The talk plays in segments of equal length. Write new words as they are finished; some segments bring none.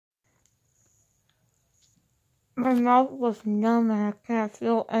My mouth was numb and I can't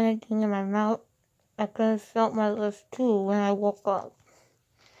feel anything in my mouth. I could have felt my lips too when I woke up.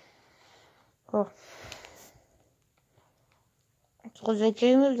 Oh. So they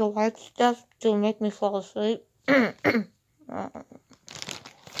gave me the white stuff to make me fall asleep. I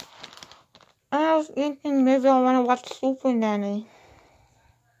was thinking maybe I want to watch Super Nanny.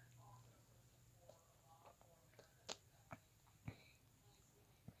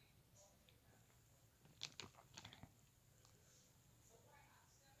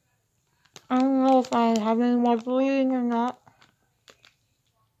 I don't know if I have any more bleeding or not.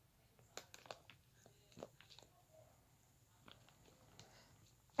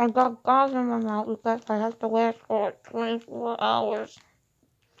 I got gauze in my mouth because I have to wear it for 24 hours.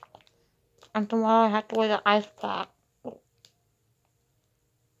 And tomorrow I have to wear the ice pack.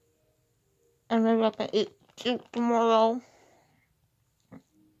 And maybe I can eat soup tomorrow.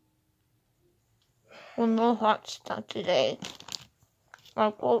 With no hot stuff today.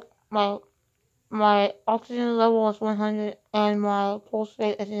 My oxygen level is 100 and my pulse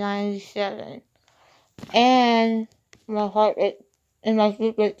rate is 97. And my heart rate and my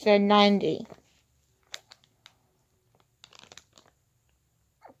sleep rate said 90.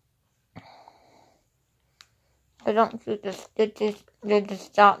 I don't think the stitches, they're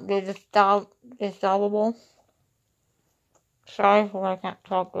dissolvable. Sorry for I can't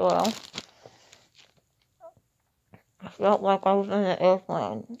talk well. I felt like I was in an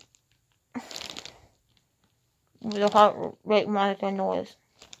airplane. With a heart rate monitor noise.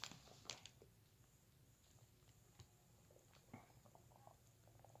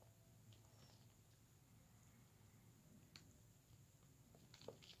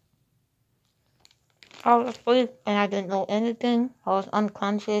 I was asleep and I didn't know anything. I was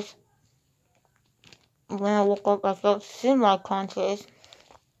unconscious. When I woke up, I felt semi-conscious.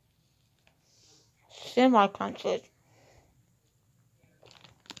 Semi-conscious.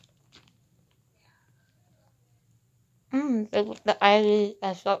 The IV,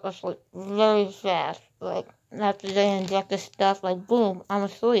 I felt asleep very fast. Like, after they injected stuff, like, boom, I'm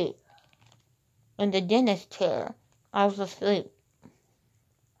asleep. In the dentist chair, I was asleep.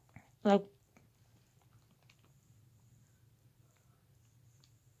 Like,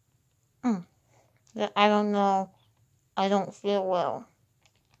 I don't know. I don't feel well.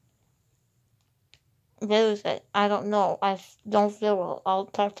 They said, I don't know. I don't feel well. I'll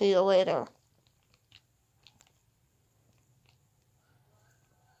talk to you later.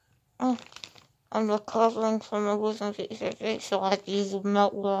 I'm recovering from a wisdom surgery, so I have to use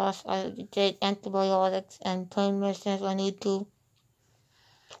milk loss. I have to take antibiotics and pain medicines I need to.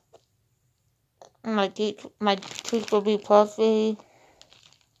 My teeth will be puffy.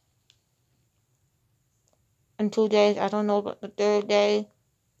 In 2 days, I don't know about the third day.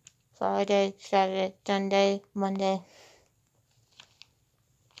 Friday, Saturday, Sunday, Monday.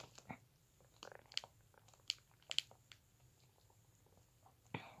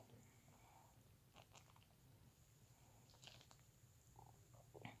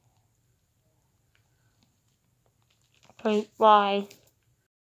 Okay, bye.